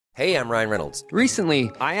Hey, I'm Ryan Reynolds.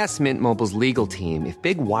 Recently, I asked Mint Mobile's legal team if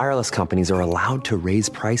big wireless companies are allowed to raise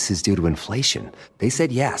prices due to inflation. They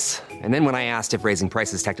said yes. And then when I asked if raising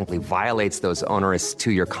prices technically violates those onerous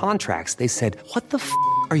 2-year contracts, they said, "What the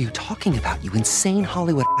are you talking about, you insane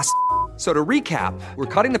Hollywood ass?" So to recap,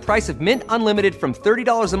 we're cutting the price of Mint Unlimited from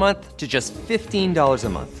 $30 a month to just $15 a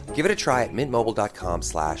month. Give it a try at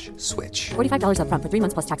mintmobile.com/switch. $45 up front for 3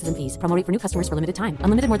 months plus taxes and fees. Promo rate for new customers for limited time.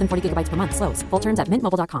 Unlimited more than 40 gigabytes per month. Slows full terms at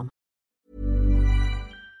mintmobile.com.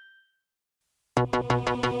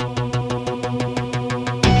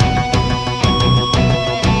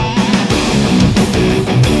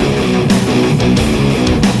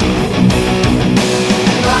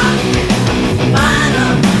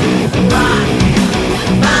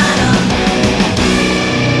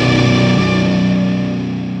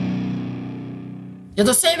 Ja,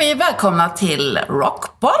 då säger vi välkomna till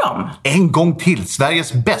Rock Bottom. En gång till,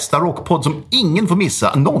 Sveriges bästa rockpodd som ingen får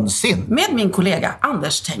missa någonsin. Med min kollega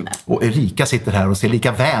Anders Tegner. Och Erika sitter här och ser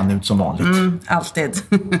lika vän ut som vanligt. Alltid.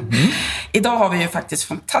 Idag har vi ju faktiskt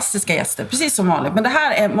fantastiska gäster, precis som vanligt. Men det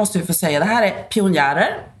här är, måste vi få säga, det här är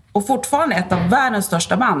pionjärer. Och fortfarande ett av världens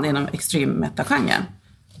största band inom extreme metal-genren.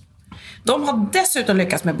 De har dessutom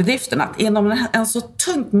lyckats med bedriften att inom en så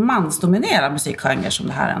tungt mansdominerad musikgenre som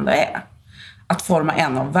det här ändå är, att forma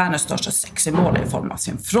en av världens största sexsymboler i form av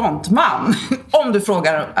sin frontman. Om du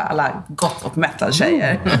frågar alla goth- och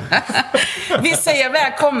metal-tjejer. Vi säger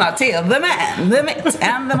välkomna till The Man, The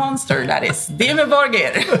Myth and The Monster. That is Dimmu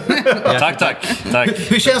Borgir. Tack.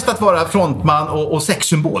 Hur känns det att vara frontman och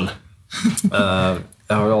sexsymbol?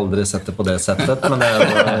 Jag har ju aldrig sett det på det sättet, men det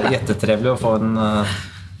var jättetrevligt att få en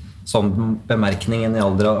sån bemärkning i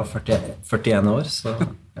ålder av 41 år. Så,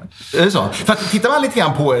 ja. Är det så? För att tittar man lite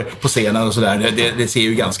grann på er på scenen och sådär, det ser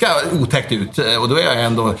ju ganska otäckt ut. Och då är jag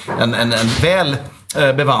ändå en väl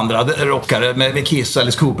bevandrad rockare med Kiss,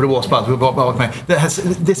 Alice Cooper och Wasp.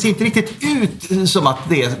 Det ser inte riktigt ut som att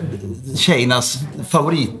det är tjejernas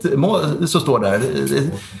favorit som står där.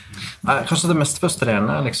 Kanske det mest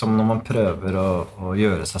frustrerande är liksom när man prövar att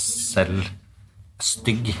göra sig själv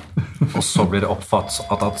stygg och så blir det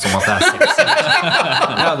uppfattat som att det är sexigt.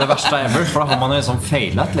 Ja, det värsta ever, för då har man ju som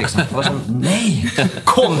failat liksom. Det är som, nej!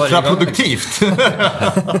 Kontraproduktivt.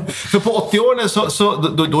 För på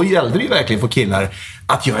 80-åren då gällde det ju verkligen för killar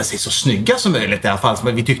att göra sig så snygga som möjligt i alla fall.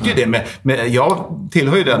 Men vi tyckte ju det med jag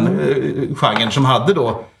tillhör ju den genren som hade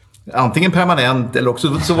då antingen permanent eller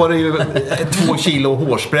också så var det ju 2 kilo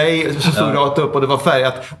hårspray som stod rakt upp och det var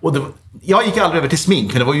färgat och jag gick aldrig över till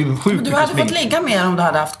smink, men det var ju sjukt. Du hade fått ligga mer om du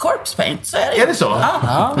hade haft corpse paint, så är det. Är det så?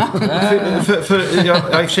 Ja. För jag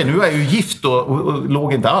nu är jag ju gift och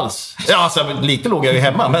låg inte alls. Ja, alltså lite låg jag ju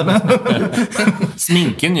hemma, men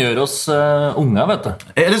Sminken gör oss unga, vet du.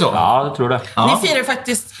 Är det så? Ja, jag tror det. Ja. Ni firar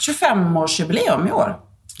faktiskt 25-årsjubileum i år.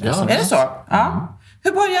 Ja, är det så? Ja.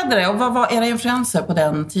 Hur började det och vad var era influenser på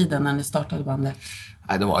den tiden när ni startade bandet?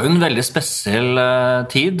 Nej, det var ju en väldigt speciell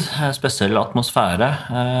tid, speciell atmosfär.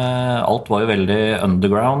 Allt var ju väldigt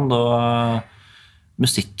underground och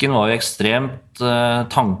musiken var ju extremt,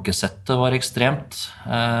 tankesättet var extremt.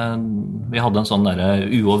 Vi hade en sån där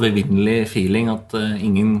oövervinnelig feeling att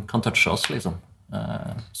ingen kan toucha oss liksom.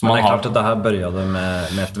 Men det är klart att det här började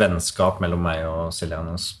med ett vänskap mellan mig och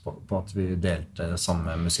Siljanus på att vi delte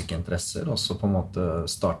samma musikintresser och så på något sätt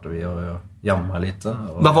startade vi och jamma lite.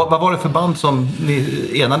 Vad var det för band som ni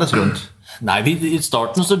enades runt? Nej, i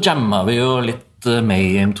starten så jammade vi ju lite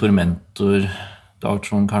Mayhem, Tormentor,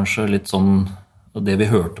 Darktron kanske, lite sån det vi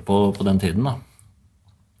hörde på den tiden då.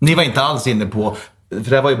 Ni var inte alls inne på,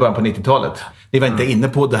 för det var ju början på 90-talet. Ni var inte inne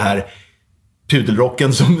på det här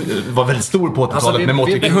pudelrocken som var väldigt stor på 80-talet alltså, med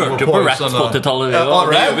Motley Crue. Vi hörde på Rat på 80-talet. Ja,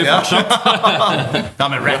 vi fortsatt. Ja,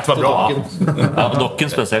 men Rat var bra. Ja, Docken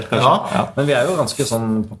speciellt kanske. Ja. Men vi är ju ganska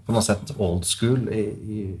sån på något sätt old school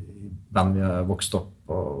i band vi har vuxit upp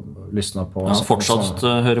och lyssnat på. Ja, fortsatt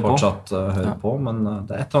höra på. Men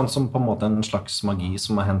det är ett annat som på något en slags magi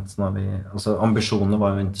som har hänt när vi... Alltså ambitionerna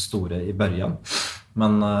var ju inte stora i början.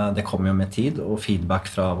 Men det kom ju med tid och feedback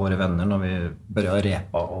från våra vänner när vi började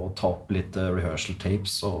repa och ta upp lite rehearsal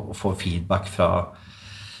tapes och få feedback från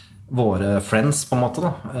våra friends på något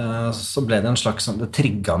då. Så blev det en slags, det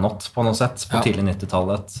triggade något på något sätt på tidigt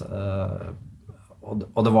 90-talet.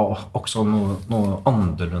 Och det var också något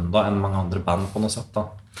annorlunda än många andra band på något sätt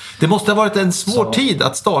då. Det måste ha varit en svår tid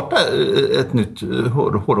att starta ett nytt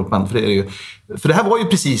hårdrockband för er. För det här var ju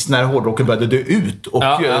precis när hårdrocken började dö ut och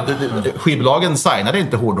skivbolagen signade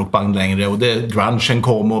inte hårdrockband längre och grungen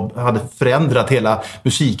kom och hade förändrat hela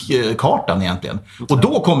musikkartan egentligen. Och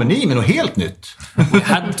då kommer ni med något helt nytt. We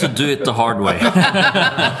had to do it the hard way.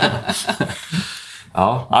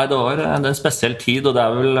 Ja, nei, det er en spesiell tid, og det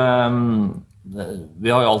vel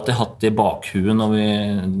vi har jo alltid hatt det i bakhuet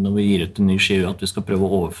når vi gir ut en ny skive, at vi skal prøve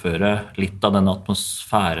å overføre litt av den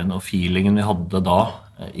atmosfæren og feelingen vi hadde da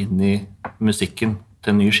inn i musikken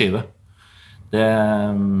til en ny skive.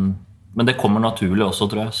 Men det kommer naturligt också,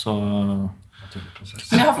 tror jag. Så...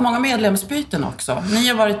 Ni har haft många medlemsbyten också. Ni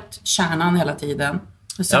har varit kärnan hela tiden.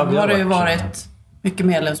 Sen har det ju varit mycket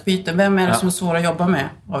medlemsbyten. Vem är det som är svår att jobba med?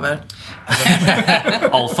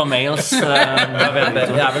 Alpha males. Vi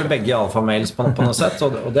är väl bägge alpha males på något sätt,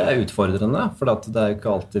 och det är utfordrande för att det är inte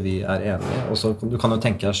alltid vi är eniga. Och så du kan ju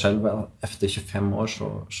tänka dig själv, efter 25 år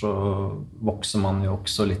så växer man ju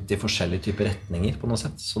också lite i olika typer riktningar på något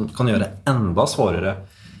sätt, som kan göra det ända svårare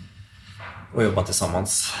och jobba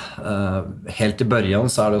tillsammans. Helt i början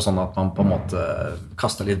så är det ju sån att man på något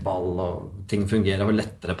kastar lite ball och ting fungerar väl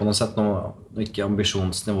lättare på något sätt när inte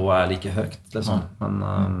ambitionsnivå är lika högt liksom.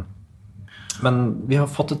 Men vi har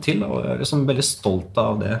fått det till, och jag är liksom väldigt stolt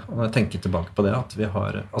av det. Och jag tänker tillbaka på det att vi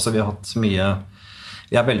har haft mycket,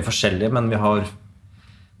 vi är väldigt olika, men vi har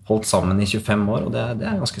hållit samman i 25 år, och det är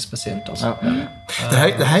ganska speciellt alltså.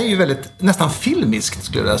 Det här är ju väldigt nästan filmiskt,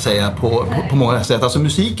 skulle jag säga, på många sätt. Alltså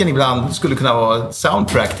musiken ibland skulle kunna vara ett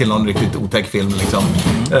soundtrack till någon riktigt otäck film liksom.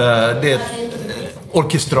 Det är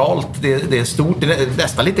orkestralt, det är stort, det är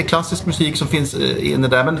nästan lite klassisk musik som finns inne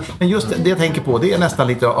där, men just det jag tänker på, det är nästan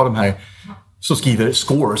lite av de här som skriver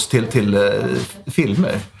scores till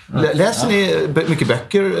filmer. Läser ni mycket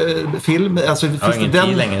böcker, film? Alltså, finns det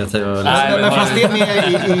den längre till att läsa. Men fanns det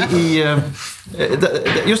med i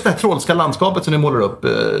just det här trollska landskapet som ni målar upp,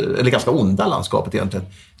 eller ganska onda landskapet egentligen.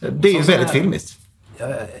 Det är ju väldigt filmiskt.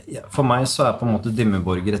 För mig så är på en måte Dimmu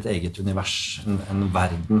Borgir ett eget univers, en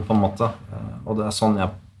värld på en måte. Och det är sån jag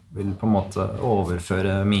vill på en måte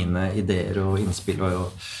överföra mina idéer och inspel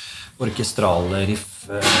och orkestrala riff,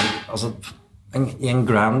 alltså i en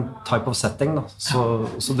grand type of setting då.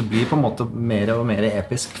 Så det blir på en måte mer och mer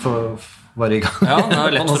episk för varje gång. Ja, det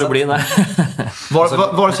är lätt för att bli det.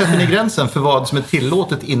 Var sätter ni gränsen för vad som är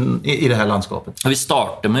tillåtet i det här landskapet? Vi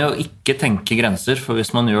startar med att inte tänka gränser, för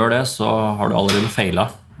hvis man gör det så har du allerede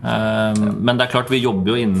failat. Men det är klart vi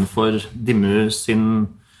jobbar ju innanför Dimmu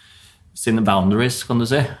sina boundaries, kan du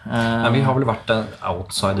säga. Vi har väl varit en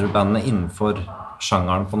outsider-band innanför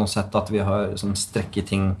genren på något sätt, att vi har liksom sträckt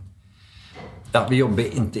ting. Ja, vi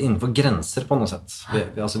jobbar inte innanför gränser på något sätt.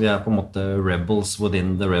 Vi är på något rebels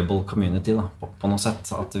within the rebel community då, på något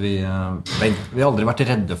sätt. Att vi har aldrig varit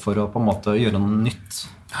rädda för att på något sätt göra något nytt.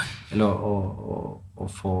 Eller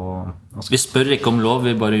att få... Vi spör inte om lov,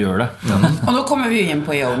 vi bara gör det. Och då kommer vi in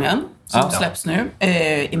på Eonian, som släpps nu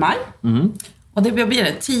i maj. Och det blir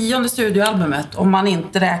det 10:e studioalbumet, om man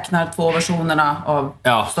inte räknar 2 versionerna av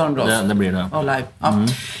Stormblås. Ja, det blir det. Och live. Ja.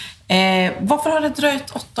 Varför har det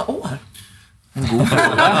dröjt 8 år? En god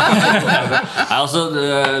fråga. Alltså,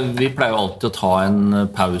 vi plejer alltid att ta en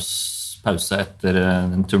pause efter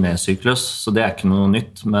en turnécyklus, så det är inte något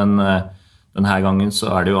nytt, men den här gången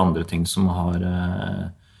så är det ju andra ting som har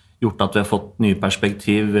gjort att vi har fått ny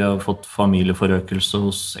perspektiv, vi har fått familjeförökelse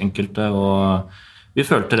hos enkelte, och vi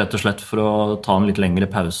følte rett og slett for å ta en litt lengre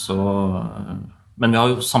pause. Men vi har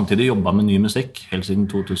jo samtidig jobbat med ny musik helt siden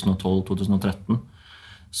 2012-2013.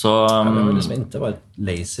 Så vi har liksom inte varit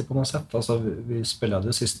lazy på något sätt. Alltså, vi spelade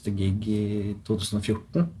ju sista gig i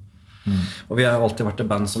 2014. Och vi har alltid varit ett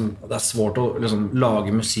band som det är svårt att liksom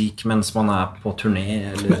laga musik mens man är på turné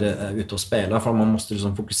eller är ute och spelar, för man måste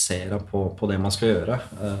liksom fokusera på det man ska göra.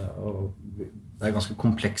 Och det är ganska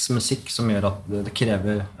komplex musik som gör att det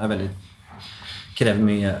kräver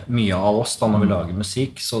mycket av oss då när vi lagar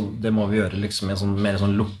musik, så det må vi göra liksom i en mer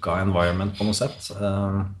sån lucka environment på något sätt.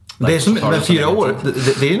 Det är som med 4 år,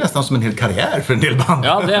 det är ju nästan som en hel karriär för en del band.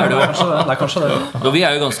 Ja, det är det. Det är kanske det. Och vi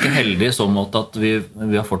är ju ganska heldiga så mot att vi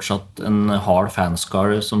har fortsatt en hard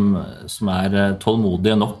fanskare som är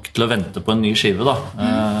tålmodiga nog till att vänta på en ny skiva då.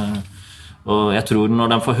 Och jag tror när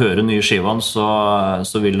de får höra ny skivan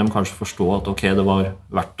så vill de kanske förstå att okej, det var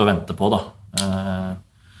värt att vänta på då.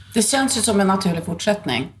 Det känns ju som en naturlig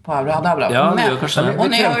fortsättning på Abrahadabra. Ja, det gör kanske det. Vi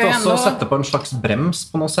tänkte också sätta på en slags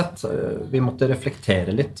brems på något sätt. Vi måste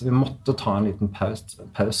reflektera lite. Vi måste ta en liten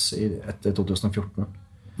paus efter 2014.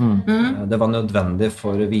 Det var nödvändigt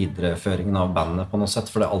för vidareföringen av bandet på något sätt,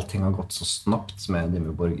 för allting har gått så snabbt med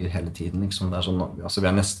Dimmu Borgir hela tiden liksom. Det är så, alltså vi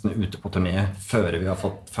är nästan ute på turné före vi har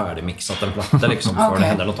fått färdigmixat en platta liksom, för det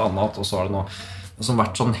händer något annat, och så har det något som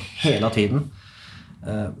varit sån hela tiden.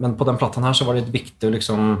 Men på den plattan här så var det viktigt att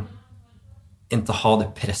liksom inte ha det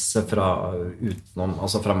presset från utenom,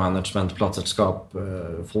 alltså från management, platsselskap,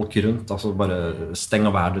 folk runt, alltså bara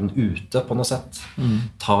stänga världen ute på något sätt.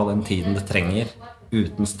 Ta den tiden det tränger.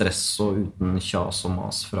 uten stress og uten kjas og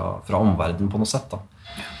mas fra omverdenen på noe sett da.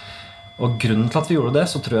 Og grunnen til at vi gjorde det,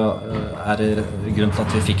 så tror jeg grunnen til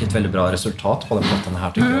at vi fikk et veldig bra resultat på den platten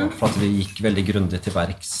her, tykker jeg. For at vi gikk veldig grundig til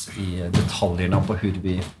verks i detaljerne på hvor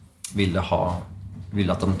vi ville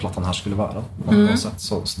at den platten her skulle være. På noe sett.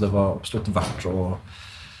 Så det var absolutt verdt å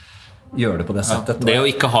gjøre det på det settet. Det å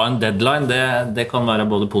ikke ha en deadline, det kan være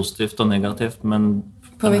både positivt og negativt, men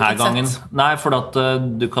denne gangen... Nei, for at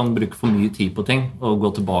du kan bruke for mye tid på ting, og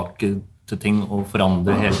gå tilbake til ting og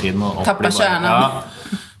forandre hele tiden. Tappa kjernen.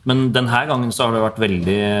 Men denne gangen så har det vært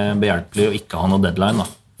veldig behjelpelig å ikke ha noe deadline da,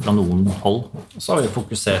 fra noen hold. Så har vi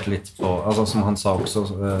fokusert litt på, altså som han sa også,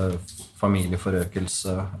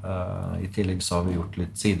 familieforøkelse. I tillegg så har vi gjort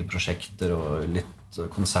litt sideprosjekter og litt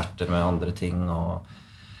konserter med andre ting.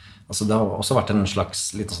 Altså det har også vært en slags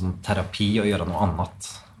litt sånn terapi å gjøre noe annet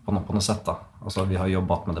på noe sett da. Altså vi har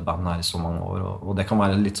jobbet med det bandet her i så mange år, og det kan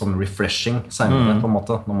være litt sånn refreshing senere på en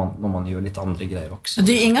måte, når man gjør litt andre greier også.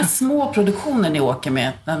 Det är inga små produktioner ni åker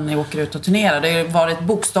med när ni åker ut och turnerar. Det har varit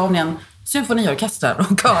bokstavligen symfoniorkester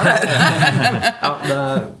och körer.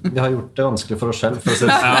 Vi har gjort det vanskelig for oss selv, for å si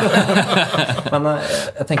det sånn. Men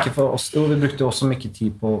jeg tenker for oss, vi brukte også mye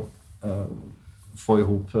tid på få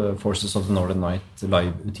ihop Forces of the Northern Night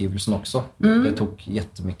live-utgivelsen också. Det tog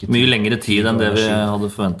jättemycket tid. Mye längre tid än det vi hade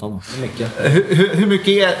förväntat. Hur mycket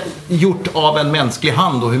är gjort av en mänsklig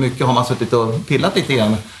hand och hur mycket har man suttit och pillat lite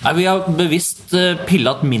grann? Nei, vi har bevisst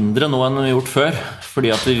pillat mindre nå enn vi har gjort før,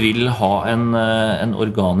 fordi at vi vil ha en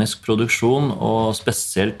organisk produksjon, og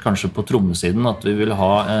spesielt kanskje på trommesiden, at vi vil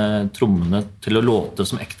ha trommene til å låte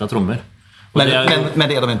som ekte trommer. Men det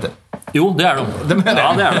er de ikke? Jo, det er de. Ja,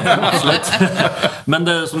 det er de, absolutt. Men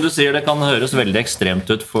det, som du sier, det kan høres veldig ekstremt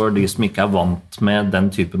ut for de som ikke er vant med den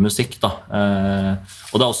type musikk. Da.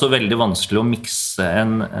 Og det er også veldig vanskelig å mikse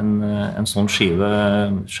en sånn skive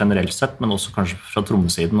generelt sett, men også kanskje fra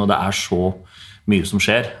trommesiden, og det er så mye som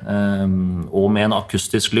skjer. Og med en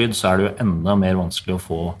akustisk lyd så er det jo enda mer vanskelig å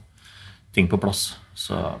få ting på plass.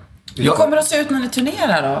 Så... Hur kommer det att se ut när ni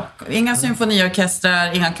turnerar då? Inga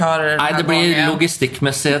symfoniorkester, inga körer? Nej, det blir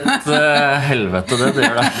logistikkmessig et helvete det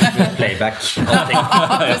gjør det. Playback.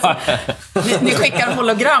 Ni skickar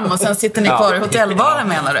hologram och sen sitter ni kvar i hotellbaren,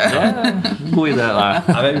 menar du? God idé, nei.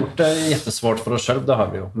 Vi har gjort det jättesvårt för oss själv, det har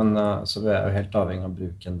vi jo. Men så vi er jo helt avhengig av å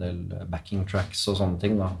bruke en del backing tracks og sånne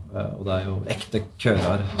ting da. Og det er jo ekte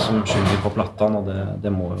kører som skynger på plattan, og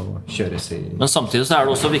det må jo kjøres i... Men samtidig så er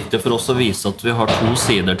det også viktig for oss å vise at vi har to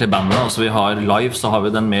sider til bandet. Altså vi har live, så har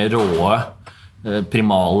vi den mer råe,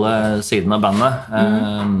 primale siden av bandet.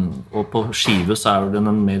 Og på skive så er det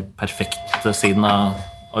den mer perfekte siden av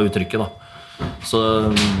uttrykket da. Så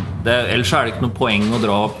ellers er det ikke noe poeng å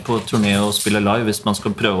dra på turné og spille live hvis man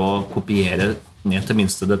skal prøve å kopiere ned til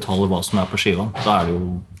minste detalj hva som er på skiva. Da er det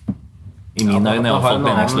jo i mine øyne i hvert fall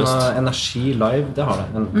meningsløst. Det har en energi live, det har det,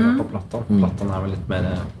 enn på plattan. Plattan er vel litt mer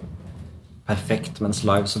perfekt, mens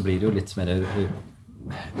live så blir det jo litt mer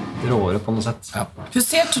råere på noe sett. Ja. Hur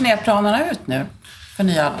ser turnéplanerna ut nu för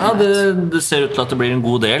nya albumet? Ja, det ser ut til at det blir en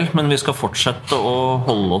god del, men vi skal fortsette å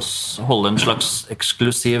holde en slags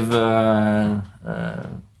eksklusiv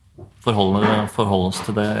forholde oss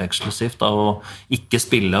til det eksklusivt da, og ikke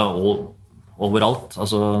spille overalt.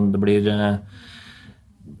 Altså det blir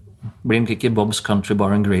nok ikke Bob's Country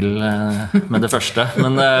Bar and Grill med det første,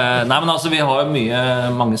 men altså vi har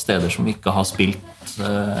mange steder som vi ikke har spilt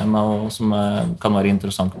og som kan være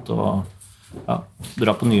interessant å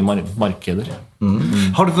dra på nye markeder.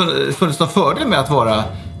 Har det funnits någon fördel med att vara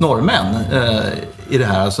norrmän i det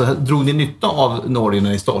här? Alltså, drog ni nytta av Norge när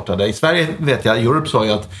ni startade? I Sverige vet jag, Europe sa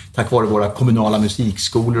ju att tack vare våra kommunala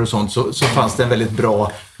musikskolor och sånt så fanns det en väldigt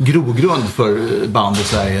bra grogrund för band i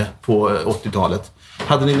Sverige på 80-talet.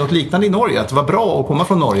 Hade ni något liknande i Norge? Att det var bra att komma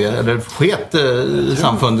från Norge? Eller sket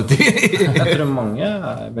samfundet? Jag tror många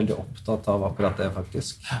är väldigt opptatt av akkurat det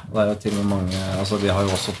faktisk. Det är till och med många, alltså vi har ju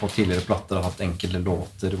också på tidigare plattor haft enkelte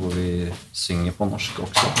låter hvor vi synger på norsk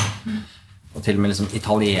också. Og til og med liksom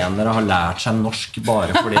italienere har lært seg norsk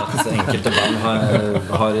bare fordi at enkelte band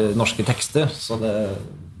har norske tekster. Så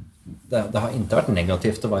det har ikke vært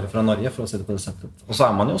negativt å være fra Norge, for å si det på det settet. Og så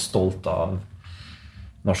er man jo stolt av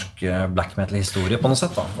norsk black metal historie på något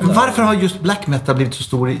sätt då. Varför har just black metal blivit så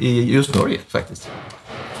stor i just Norge faktiskt?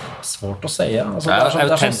 Svårt att säga. Alltså,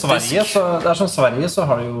 där som Sverige så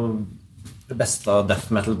har det ju det bästa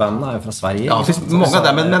death metal bandet är från Sverige. Ja, det finns många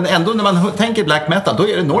där, men ändå när man tänker black metal då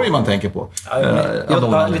är det Norge man tänker på.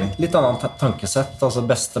 Ja, lite annan tankesätt. Alltså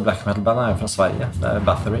bästa black metal bandet är från Sverige. Det är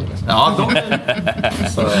Bathory liksom. Ja, de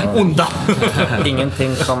är onda.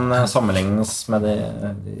 Ingenting kan sammenlignes med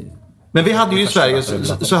Men vi hade ju i Sverige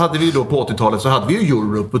så hade vi då på 80-talet så hade vi ju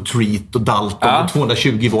Europe och Treat och Dalton och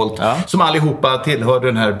 220 volt som allihopa tillhörde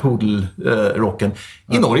den här pudelrocken.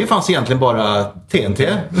 I Norge fanns egentligen bara TNT.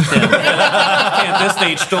 TNT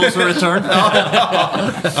Stage Dolls Return.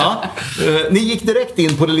 Ni gick direkt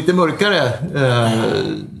in på den lite mörkare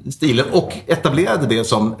stilen och etablerade det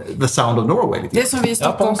som The Sound of Norway. Det som vi i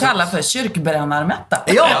Stockholm kallar för kyrkbrännarmetal.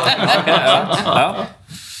 Ja.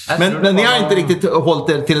 Men ni har inte riktigt hållit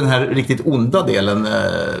er till den här riktigt onda delen.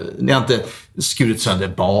 Ni har inte skurit sönder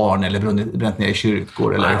barn eller bränt ner i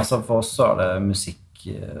kyrkor? Eller? Nej, alltså för oss så är det musik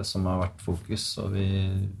som har varit fokus. Och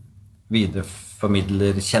vi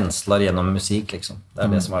vidareförmidlar känslor genom musik. Liksom. Det är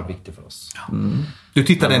det som är viktigt för oss. Du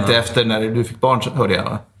tittade inte efter när du fick barn, hörde jag,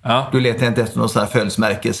 va? Ja. Du letade inte efter något sån här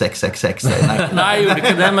följdsmärke 666? Nej, jag gjorde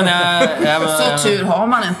inte det, men jag Så tur har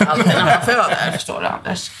man inte alltid när man föder, förstår du,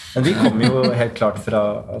 Anders. Men vi kommer ju helt klart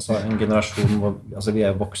från alltså, en generation, alltså vi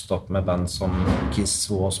är vuxit upp med band som Kiss,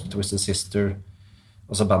 Wasp, Twisted Sister,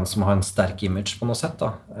 alltså band som har en stark image på något sätt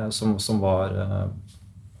då, som var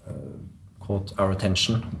caught our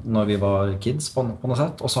attention när vi var kids på något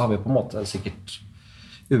sätt, och så har vi på något sätt säkert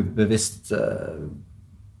ubevisst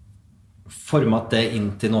format det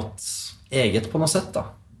in till något eget på något sätt då.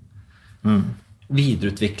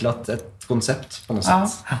 Vidareutvecklat ett koncept på något sätt.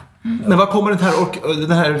 Men vad kommer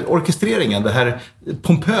den här orkestreringen, det här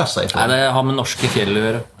pompösa ifrån? Det har med norske fjäll att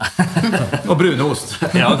göra. Och brunost.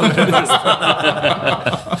 Ja, brunost.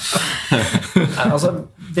 Alltså,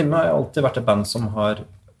 Dimmu har alltid varit ett band som har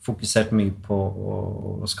fokuserat mycket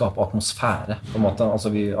på att skapa atmosfär på en måte. Alltså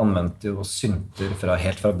vi använde ju synter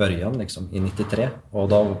helt från början liksom, i 93, och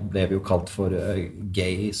då blev vi ju kallt för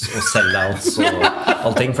gays och sellouts och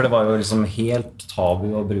allting, för det var ju liksom helt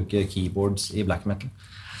tabu att bruka keyboards i black metal.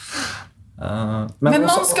 Men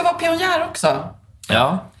någon ska vara pionjär också.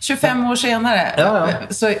 Ja. 25 år senare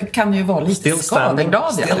så kan det ju vara lite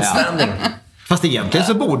skadeglad. Still standing. Fast egentligen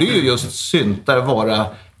så borde ju just syntar vara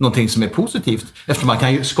någonting som är positivt, eftersom man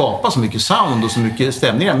kan ju skapa så mycket sound och så mycket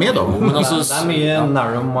stämningar med dem. Men alltså, det är mycket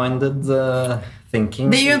narrow-minded thinking.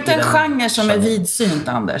 Det är ju inte en genre som är vidsynt,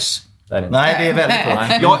 Anders. Nej, det är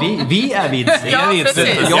väldigt bra. Vi är vidsynt.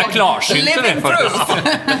 Jag är klarsynt det faktiskt.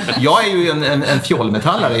 Jag är ju en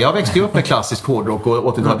fjollmetallare. Jag växte upp med klassisk hårdrock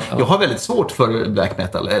och 80-tal. Jag har väldigt svårt för black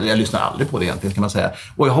metal. Eller jag lyssnar aldrig på det egentligen, kan man säga.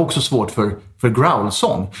 Och jag har också svårt för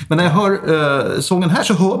growl-sång. Men när jag hör sången här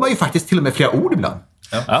så hör man ju faktiskt till och med flera ord ibland.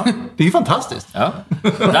 Ja. Det är ju fantastiskt. Ja.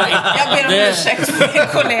 Jag ber om ursäkt för min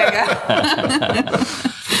kollega.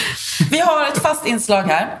 Vi har ett fast inslag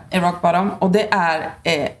här i Rock Bottom, och det är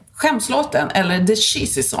skämslåten, eller The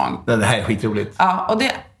Cheesy Song. Det här är skitroligt. Ja, och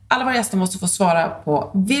alla våra gäster måste få svara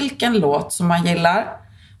på vilken låt som man gillar,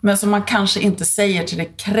 men som man kanske inte säger till det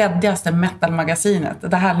kreddigaste metalmagasinet.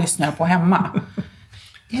 Det här lyssnar jag på hemma.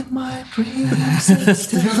 In my dreams it's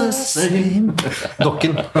still the same.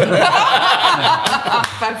 Docken.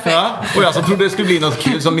 Perfekt. Ja, och jag så trodde det skulle bli något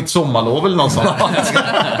kul som mitt sommarlov eller något sånt.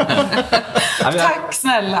 Tack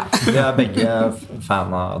snälla. Vi är bägge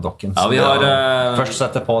fan av Docken. Ja, vi har först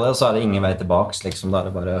sätter på det så är det ingen väg tillbaks liksom, där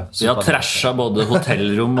det bara. Vi har trashat både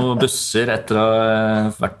hotellrum och bussar efter att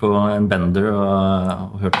ha varit på en bender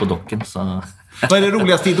och hört på Docken, så. Vad är det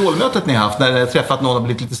roligaste idolmötet ni har haft när ni har träffat någon och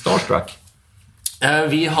blivit lite starstruck?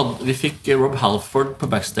 Vi fick Rob Halford på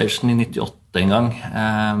backstagen i 98 en gång.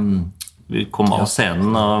 Vi kom av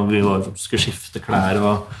scenen och vi skulle skifta kläder,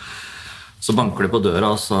 och så bankade det på dörren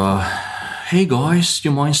och sa "Hey guys,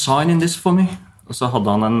 you mind signing this for me?" Och så hade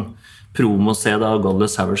han en promo-CD av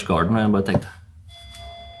Godless Savage Garden, och jag bara tänkte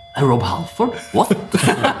Rob Halford? What?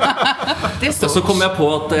 Det är och så kom jag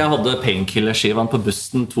på att jag hade Painkiller-skivan på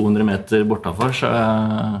bussen 200 meter bortanför, så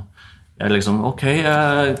jag liksom, okej,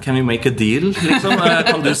 can we make a deal? Liksom?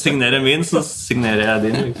 Kan du signera min, så signerar jag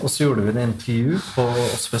din. Liksom. Och så gjorde vi en intervju på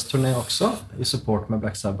Osfest-turné också, i support med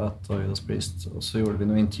Black Sabbath och Judas Priest. Och så gjorde vi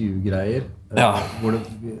några intervjugrejer. Ja.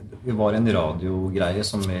 Vi var en radiogreie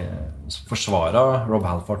som vi försvarade Rob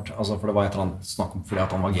Halford. Alltså, för det var ett eller annat snack om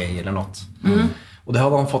att han var gay eller något. Och det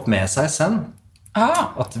hade han fått med sig sen.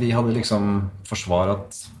 Att vi hade liksom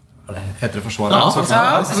försvarat, eller heter det försvarat?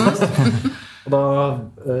 Och då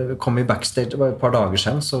kom vi backstage, det var ett par dagar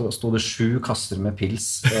sedan, så stod det 7 kasser med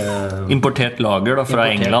pils. Importert lager då, från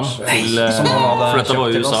England till, för detta var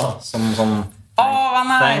i USA. Som vad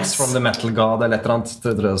nice. Thanks from the metal god eller ett eller annat,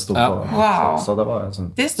 tror jag det stod på. Wow. Så det var en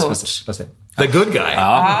sån. Det är stort. Speciellt. The good guy.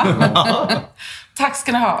 Ja. Tack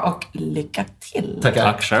ska ni ha, och lycka till. Tackar.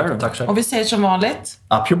 Tack själv. Tack själv. Och vi säger som vanligt,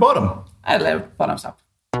 Up your bottom. eller bottoms up.